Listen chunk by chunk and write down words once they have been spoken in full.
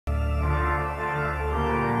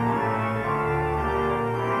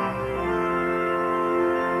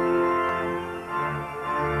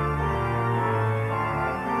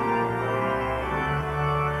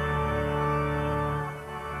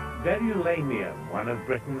Herculaneum, one of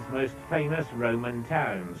Britain's most famous Roman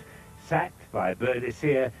towns, sacked by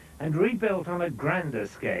Boadicea and rebuilt on a grander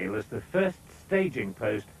scale as the first staging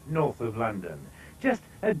post north of London, just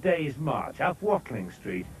a day's march up Watling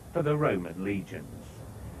Street for the Roman legions.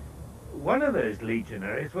 One of those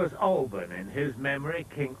legionaries was Alban, in whose memory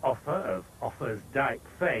King Offa of Offa's Dyke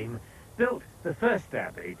fame built the first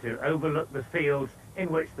abbey to overlook the fields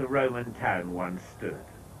in which the Roman town once stood.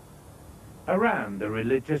 Around the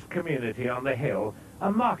religious community on the hill,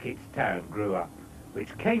 a market town grew up,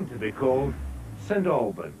 which came to be called St.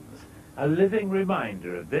 Albans, a living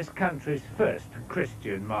reminder of this country's first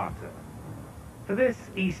Christian martyr. For this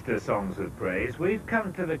Easter Songs of Praise, we've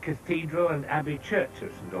come to the Cathedral and Abbey Church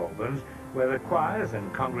of St. Albans, where the choirs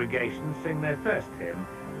and congregations sing their first hymn,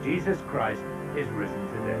 Jesus Christ is Risen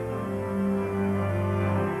Today.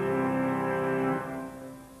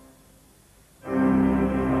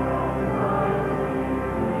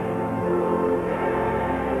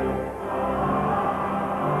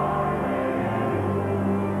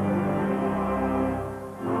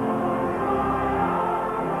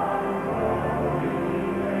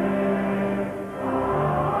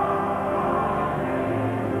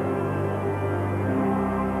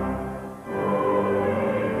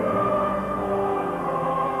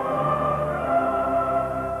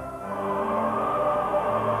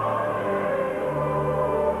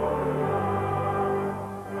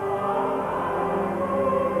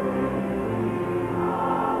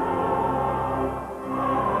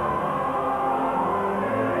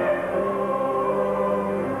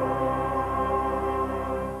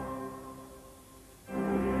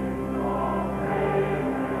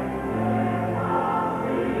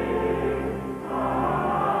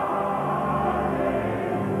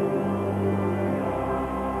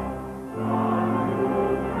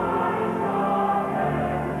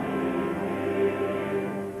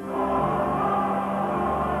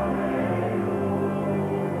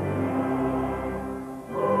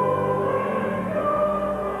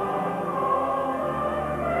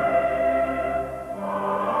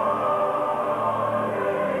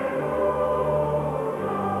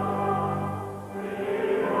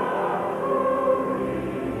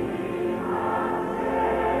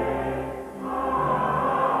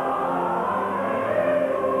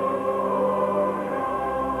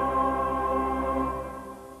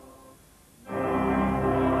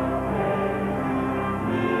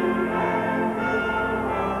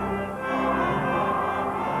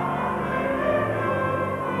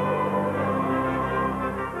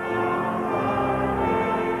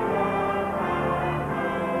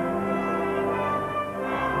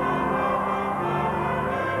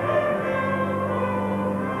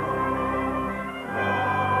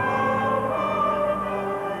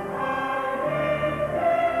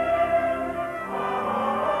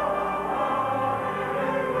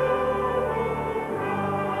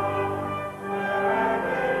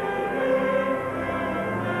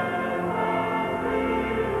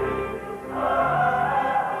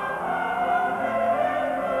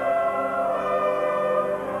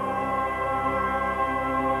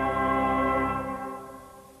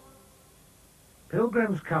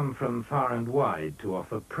 Pilgrims come from far and wide to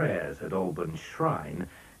offer prayers at Albans Shrine,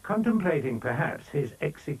 contemplating perhaps his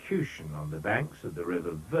execution on the banks of the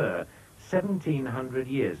River Ver 1700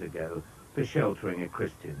 years ago for sheltering a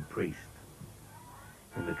Christian priest.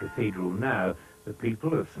 In the cathedral now, the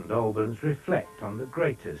people of St. Albans reflect on the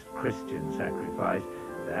greatest Christian sacrifice,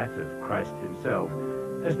 that of Christ himself,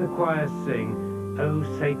 as the choirs sing, "O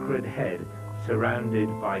Sacred Head, surrounded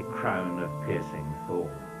by crown of piercing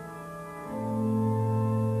thorn."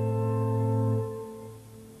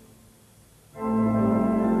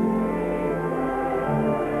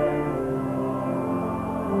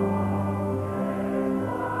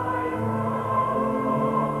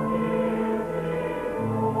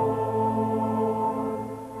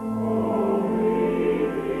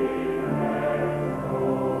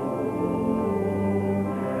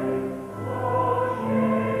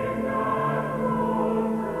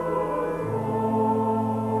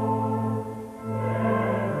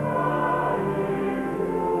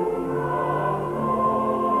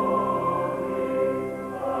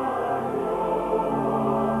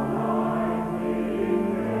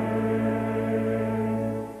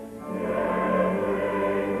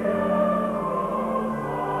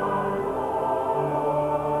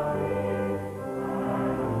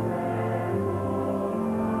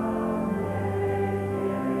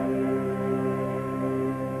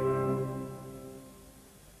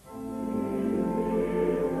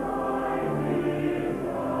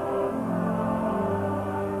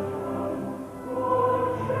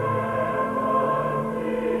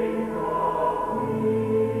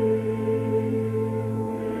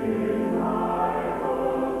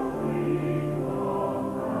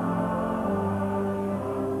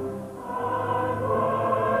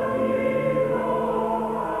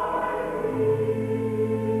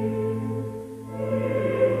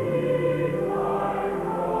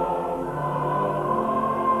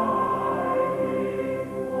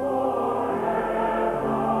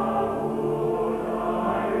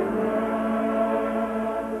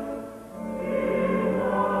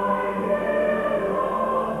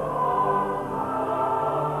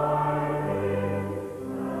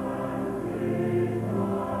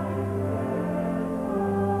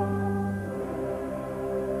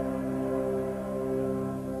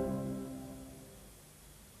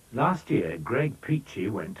 Last year, Greg Peachy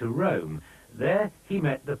went to Rome. There he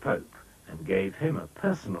met the Pope and gave him a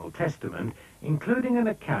personal testament, including an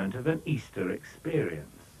account of an Easter experience.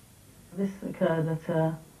 This occurred at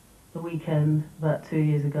a weekend about 2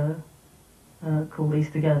 years ago, called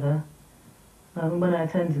Easter Gather. When I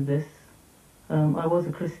attended this, I was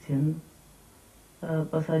a Christian,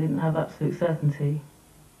 but I didn't have absolute certainty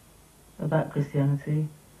about Christianity.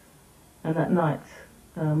 And that night,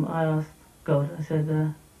 I asked God, I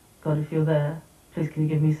said, God, if you're there, please can you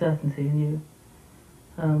give me certainty in you?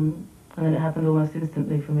 And then it happened almost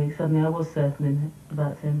instantly for me. Suddenly I was certain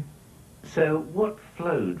about him. So what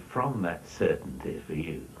flowed from that certainty for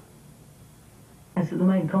you? And so the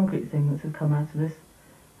main concrete thing that's come out of this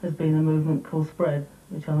has been a movement called Spread,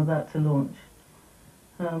 which I'm about to launch.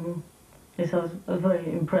 Yes, I was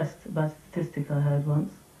very impressed about a statistic I heard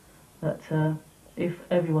once, that if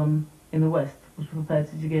everyone in the West was prepared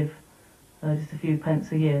to give just a few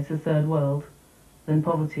pence a year to the Third World, then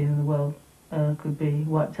poverty in the world could be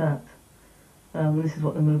wiped out. This is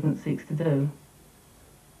what the movement seeks to do.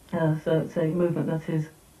 So it's a movement that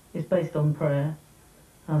is based on prayer,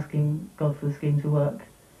 asking God for the scheme to work,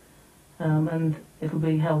 and it'll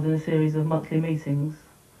be held in a series of monthly meetings.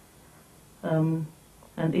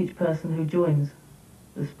 And each person who joins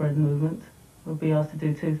the Spread movement will be asked to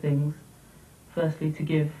do two things. Firstly, to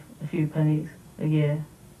give a few pennies a year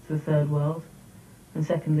to the Third World, and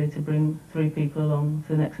secondly, to bring 3 people along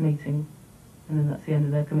to the next meeting, and then that's the end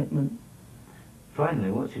of their commitment.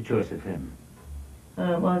 Finally, what's your choice of hymn?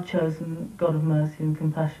 I've chosen God of Mercy and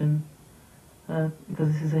Compassion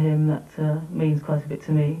because this is a hymn that means quite a bit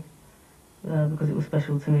to me, because it was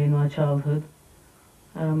special to me in my childhood.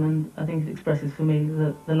 And I think it expresses for me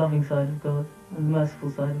the loving side of God and the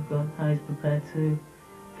merciful side of God, how he's prepared to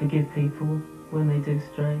forgive people when they do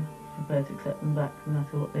stray, prepared to accept them back no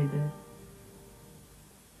matter what they do.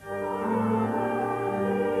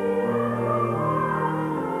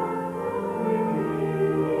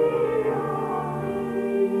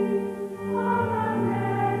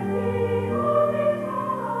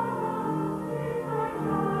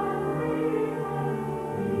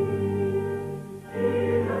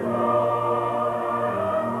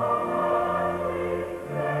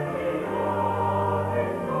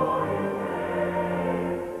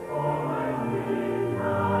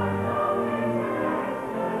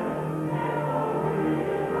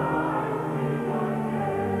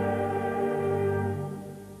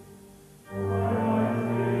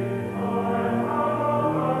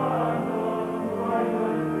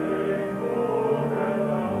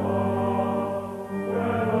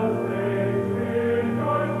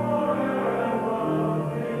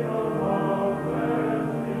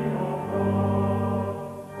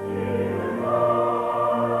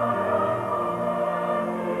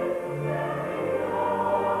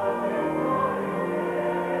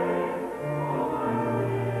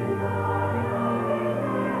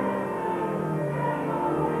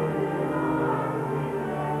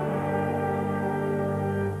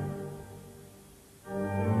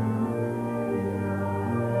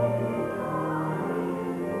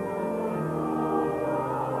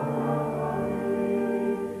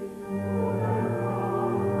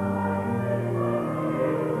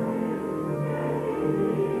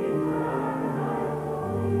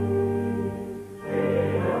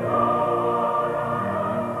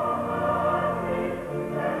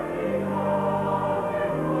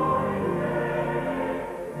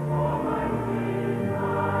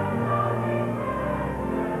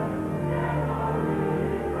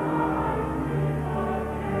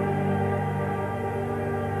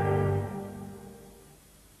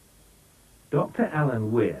 Dr.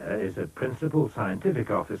 Alan Weir is a Principal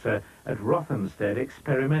Scientific Officer at Rothamsted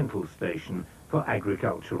Experimental Station for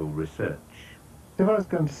Agricultural Research. If I was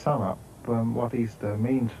going to sum up what Easter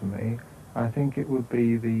means for me, I think it would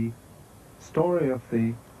be the story of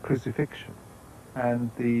the crucifixion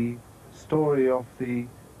and the story of the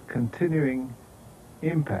continuing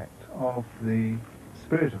impact of the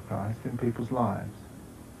Spirit of Christ in people's lives.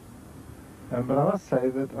 But I must say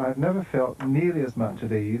that I've never felt nearly as much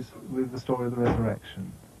at ease with the story of the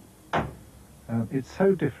resurrection. It's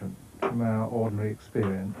so different from our ordinary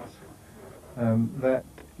experience that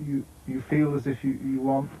you feel as if you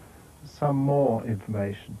want some more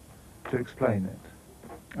information to explain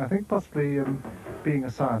it. I think possibly being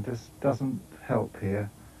a scientist doesn't help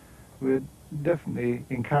here. We're definitely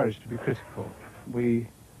encouraged to be critical. We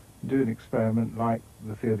do an experiment like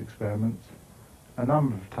the field experiments a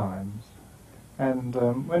number of times. And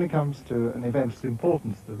when it comes to an event of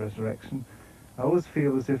importance to the resurrection, I always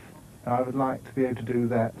feel as if I would like to be able to do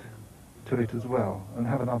that to it as well and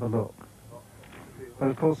have another look. But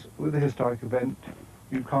of course, with a historic event,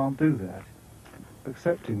 you can't do that.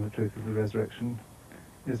 Accepting the truth of the resurrection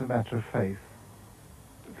is a matter of faith.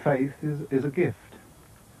 Faith is a gift,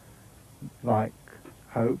 like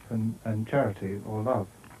hope and charity or love.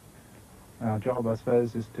 Our job, I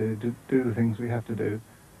suppose, is to do the things we have to do,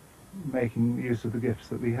 making use of the gifts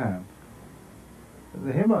that we have.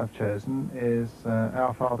 The hymn I've chosen is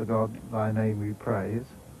Our Father God, Thy Name We Praise.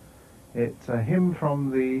 It's a hymn from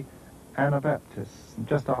the Anabaptists,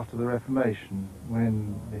 just after the Reformation,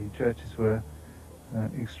 when the churches were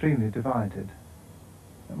extremely divided.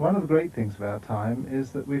 One of the great things of our time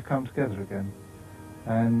is that we've come together again,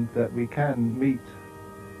 and that we can meet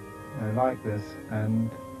like this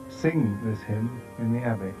and sing this hymn in the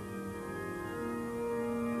Abbey.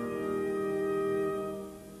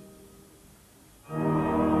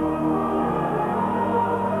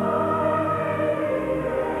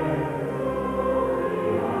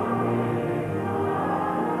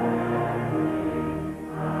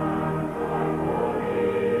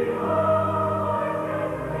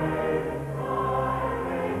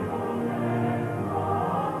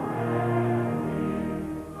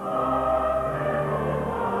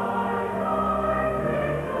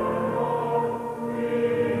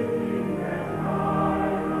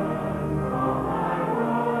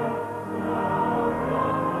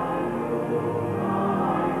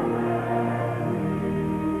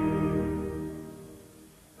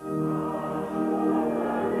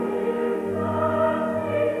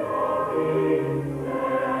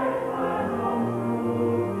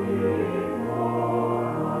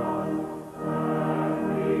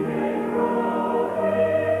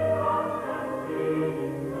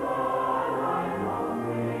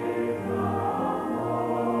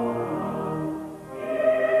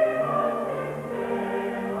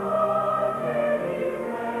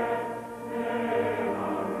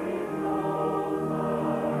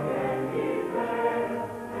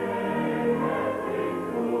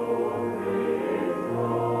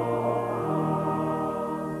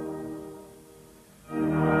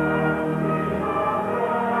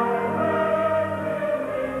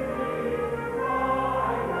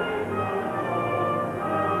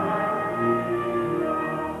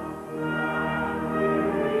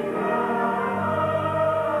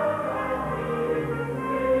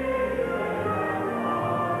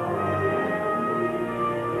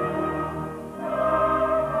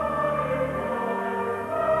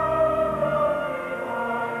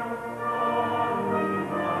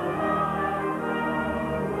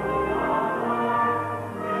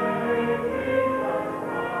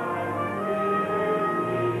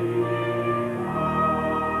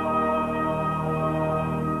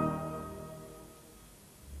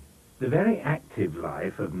 The very active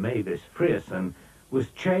life of Mavis Frierson was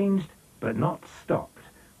changed but not stopped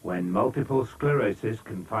when multiple sclerosis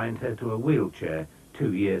confined her to a wheelchair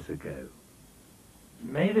 2 years ago.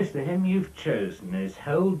 Mavis, the hymn you've chosen is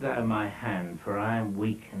Hold Thou My Hand, for I am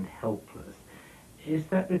weak and helpless. Is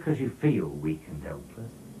that because you feel weak and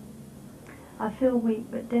helpless? I feel weak,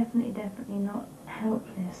 but definitely not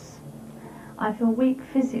helpless. I feel weak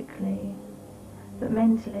physically, but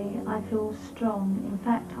mentally I feel strong. In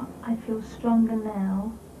fact, I feel stronger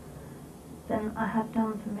now than I have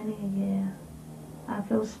done for many a year. I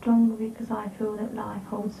feel stronger because I feel that life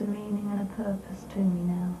holds a meaning and a purpose to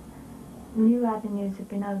me now. New avenues have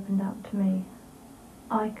been opened up to me.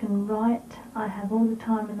 I can write. I have all the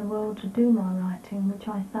time in the world to do my writing, which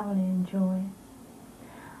I thoroughly enjoy.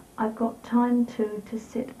 I've got time to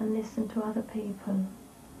sit and listen to other people.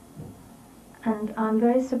 And I'm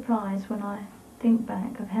very surprised when I think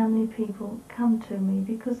back of how many people come to me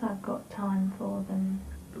because I've got time for them.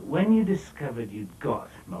 When you discovered you'd got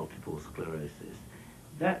multiple sclerosis,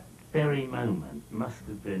 that very moment must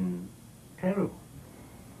have been terrible.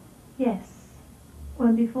 Yes.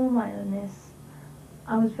 Well, before my illness,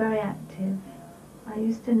 I was very active. I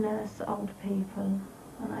used to nurse old people,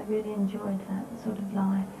 and I really enjoyed that sort of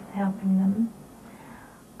life, helping them.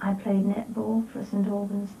 I played netball for a St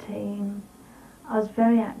Albans team. I was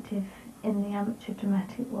very active in the amateur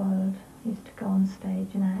dramatic world. I used to go on stage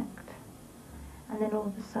and act. And then all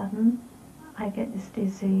of a sudden, I get this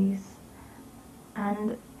disease,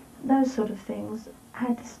 and those sort of things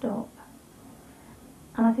had to stop.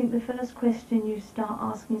 And I think the first question you start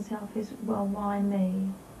asking yourself is, well, why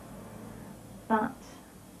me? But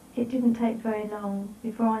it didn't take very long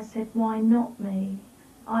before I said, why not me?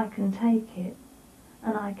 I can take it,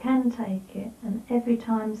 and I can take it, and every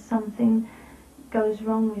time something goes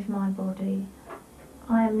wrong with my body,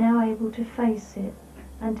 I am now able to face it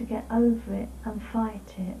and to get over it and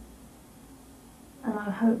fight it. And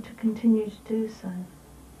I hope to continue to do so.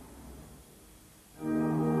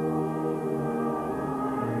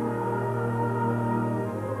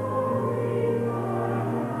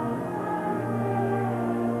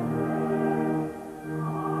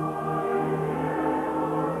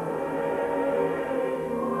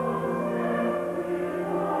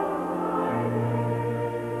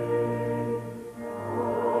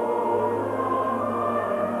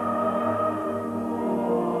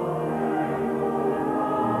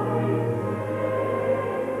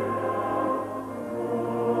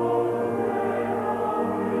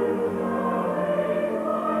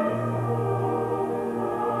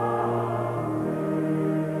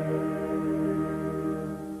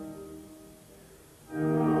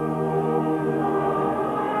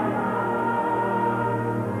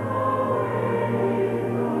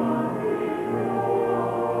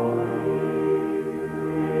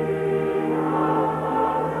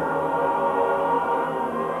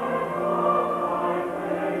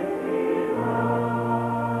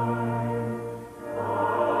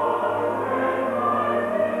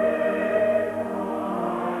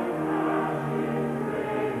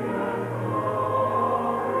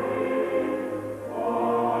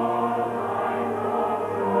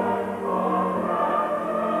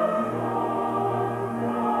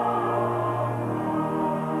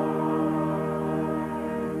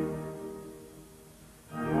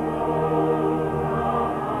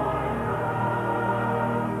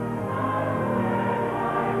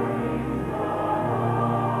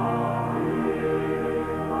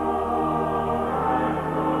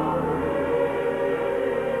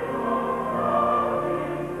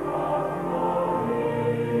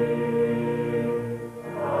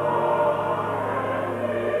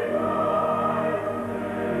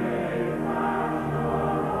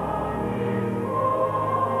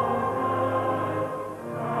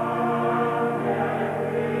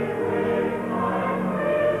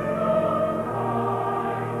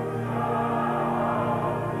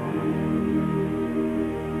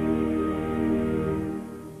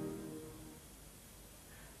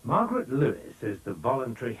 Lewis is the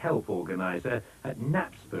voluntary help organiser at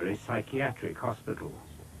Knapsbury Psychiatric Hospital.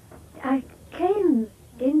 I came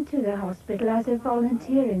into the hospital as a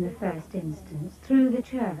volunteer in the first instance through the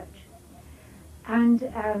church,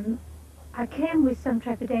 and I came with some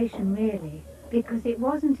trepidation really, because it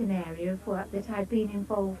wasn't an area of work that I'd been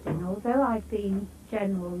involved in. Although I'd been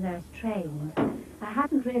general nurse trained, I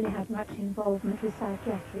hadn't really had much involvement with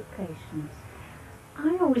psychiatric patients.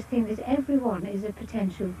 I always think that everyone is a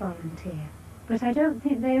potential volunteer, but I don't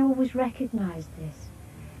think they always recognise this,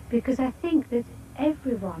 because I think that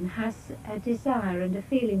everyone has a desire and a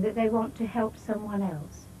feeling that they want to help someone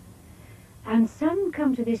else. And some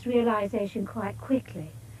come to this realisation quite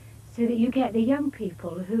quickly, so that you get the young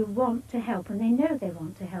people who want to help, and they know they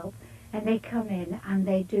want to help, and they come in and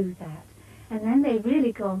they do that. And then they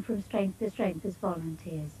really go on from strength to strength as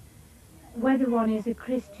volunteers. Whether one is a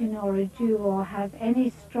Christian or a Jew or have any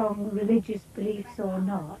strong religious beliefs or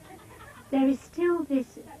not, there is still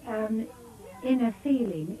this inner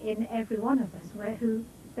feeling in every one of us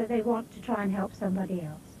that they want to try and help somebody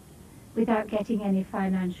else without getting any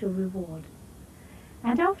financial reward.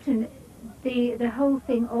 And often the whole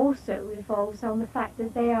thing also revolves on the fact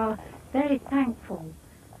that they are very thankful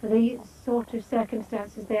for the sort of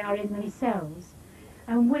circumstances they are in themselves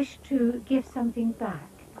and wish to give something back.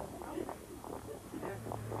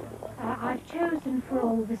 I've chosen For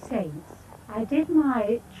All the Saints. I did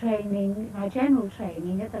my training, my general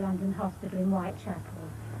training at the London Hospital in Whitechapel,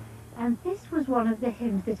 and this was one of the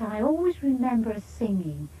hymns that I always remember us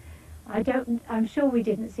singing. I'm sure we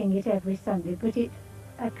didn't sing it every Sunday, but it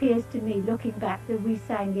appears to me, looking back, that we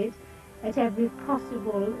sang it at every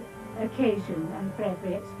possible occasion and for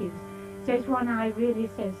every excuse. So it's one I really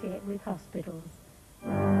associate with hospitals.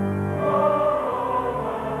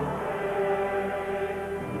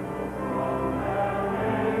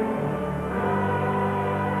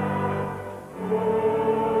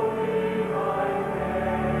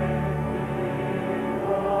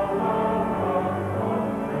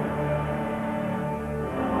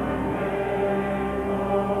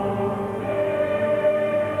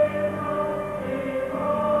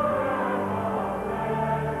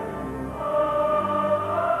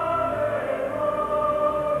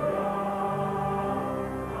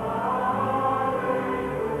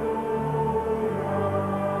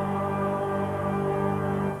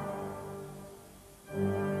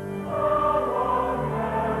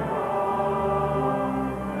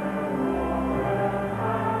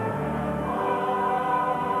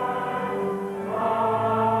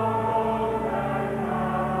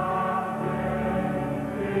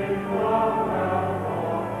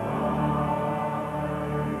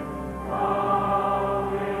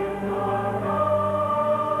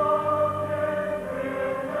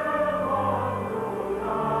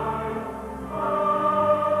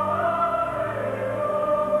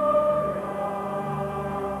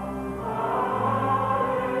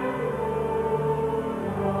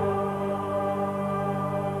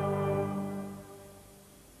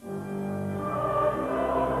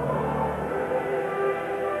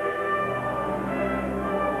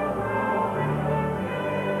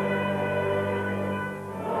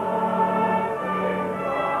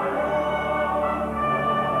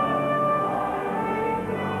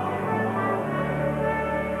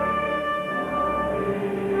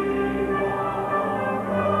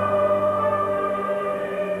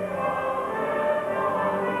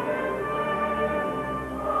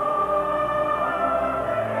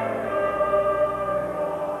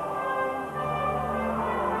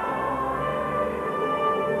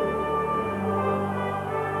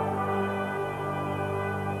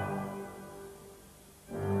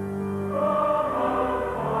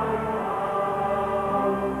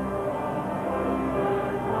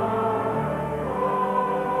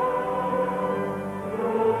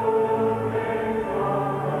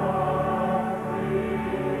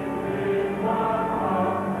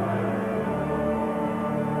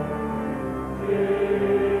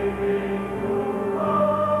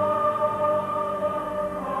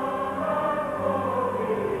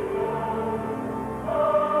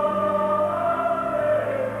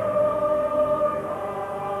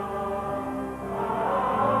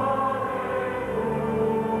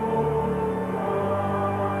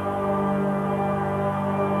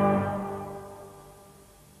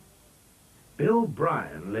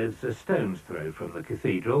 Brian lives a stone's throw from the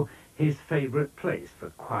cathedral, his favourite place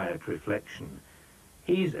for quiet reflection.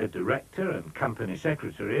 He's a director and company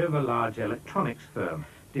secretary of a large electronics firm,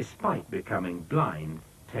 despite becoming blind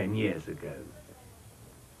 10 years ago.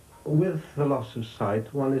 With the loss of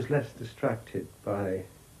sight, one is less distracted by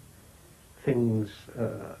things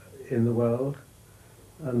in the world.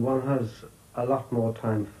 and one has a lot more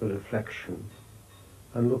time for reflection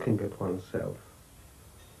and looking at oneself.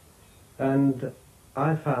 And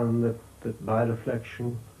I found that by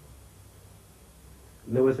reflection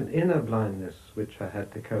there was an inner blindness which I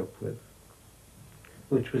had to cope with,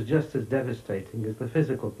 which was just as devastating as the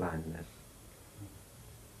physical blindness.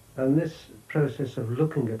 And this process of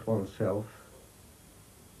looking at oneself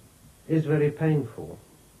is very painful.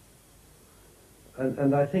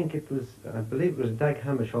 And I think it was, I believe it was Dag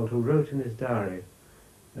Hammarskjöld who wrote in his diary,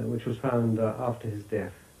 which was found after his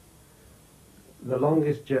death, the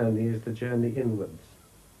longest journey is the journey inwards.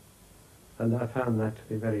 And I found that to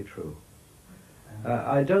be very true.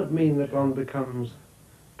 I don't mean that one becomes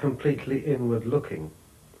completely inward looking.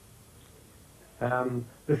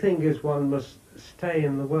 The thing is, one must stay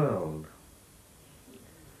in the world.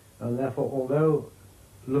 And therefore, although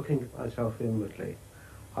looking at myself inwardly,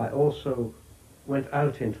 I also went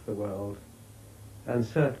out into the world and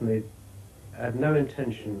certainly had no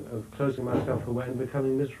intention of closing myself away and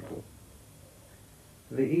becoming miserable.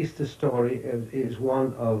 The Easter story is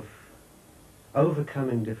one of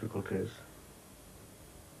overcoming difficulties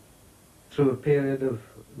through a period of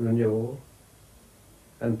renewal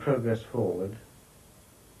and progress forward.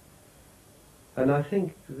 And I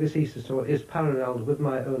think this Easter story is paralleled with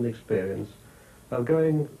my own experience of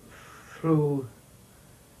going through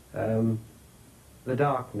the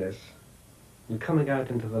darkness and coming out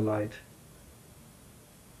into the light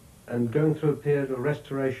and going through a period of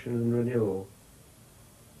restoration and renewal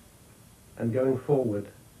and going forward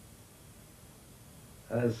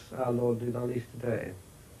as our Lord did on Easter Day.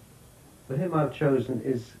 The hymn I've chosen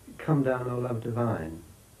is Come Down, O Love Divine.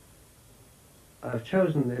 I've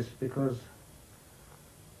chosen this because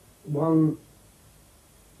one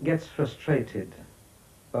gets frustrated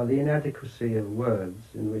by the inadequacy of words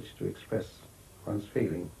in which to express one's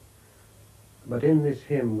feeling. But in this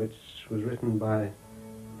hymn, which was written by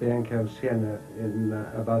Bianca of Siena in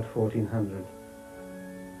about 1400,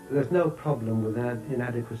 there's no problem with that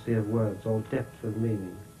inadequacy of words or depth of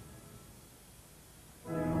meaning.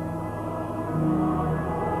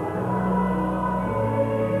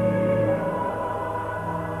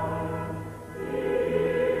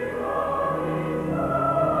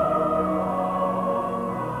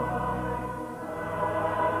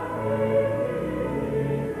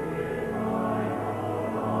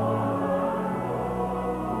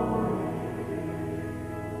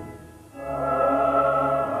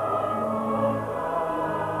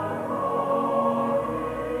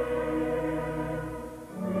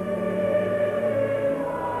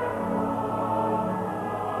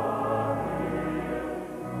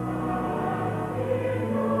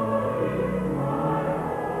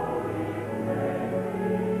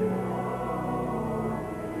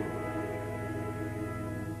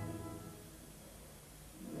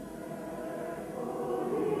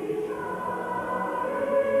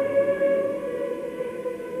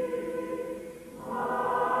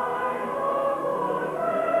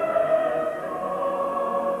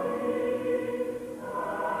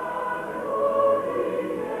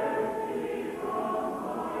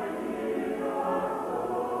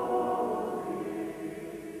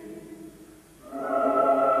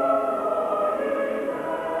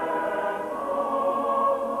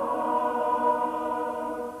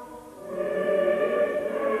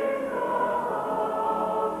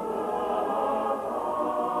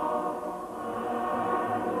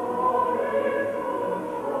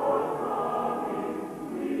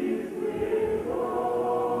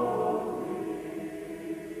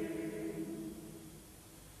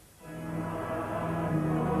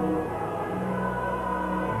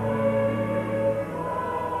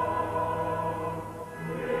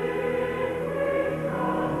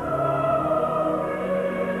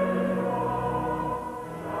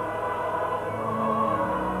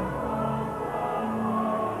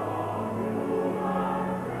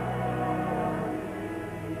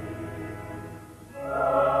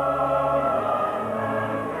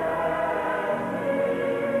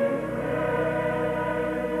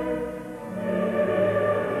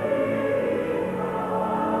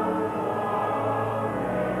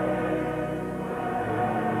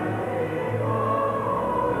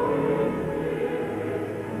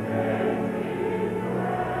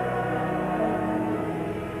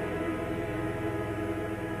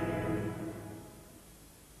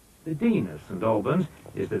 The Dean of St Albans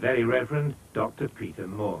is the Very Reverend Dr. Peter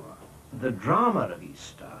Moore. The drama of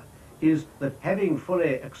Easter is that having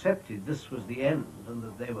fully accepted this was the end and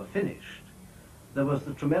that they were finished, there was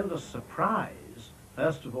the tremendous surprise,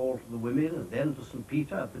 first of all to the women and then to St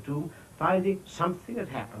Peter at the tomb, finding something had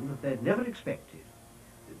happened that they'd never expected.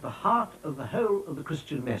 the heart of the whole of the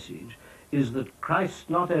Christian message is that Christ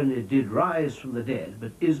not only did rise from the dead,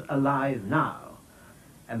 but is alive now.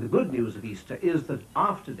 And the good news of Easter is that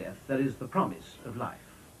after death there is the promise of life.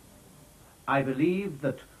 I believe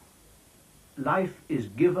that life is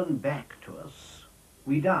given back to us.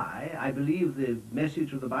 We die. I believe the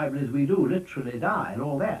message of the Bible is we do literally die and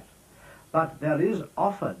all that. But there is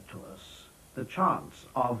offered to us the chance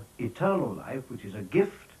of eternal life, which is a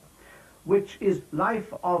gift, which is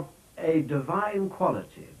life of a divine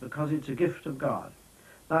quality, because it's a gift of God.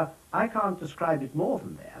 Now, I can't describe it more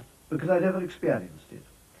than that, because I never experienced it.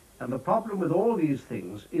 And the problem with all these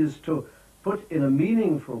things is to put in a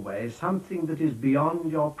meaningful way something that is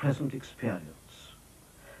beyond your present experience.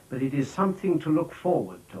 But it is something to look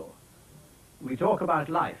forward to. We talk about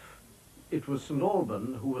life. It was St.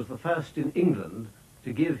 Alban who was the first in England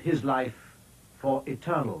to give his life for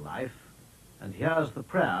eternal life. And here's the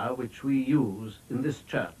prayer which we use in this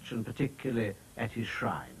church, and particularly at his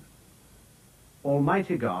shrine.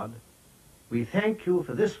 Almighty God, we thank you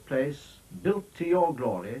for this place built to your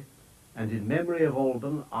glory and in memory of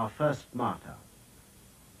Alban, our first martyr.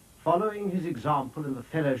 Following his example in the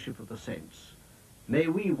fellowship of the saints, may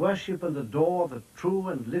we worship and adore the true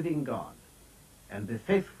and living God and be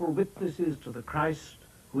faithful witnesses to the Christ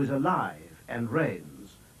who is alive and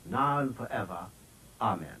reigns now and forever.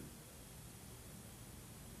 Amen.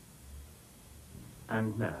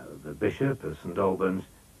 And now the Bishop of St. Albans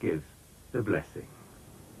gives the blessing.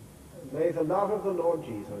 May the love of the Lord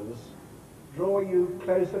Jesus draw you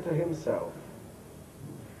closer to himself.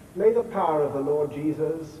 May the power of the Lord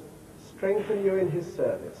Jesus strengthen you in his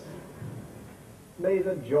service. May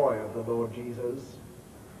the joy of the Lord Jesus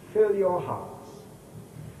fill your hearts.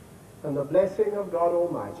 And the blessing of God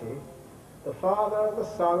Almighty, the Father, the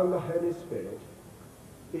Son, and the Holy Spirit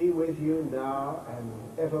be with you now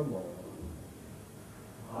and evermore.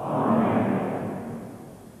 Amen.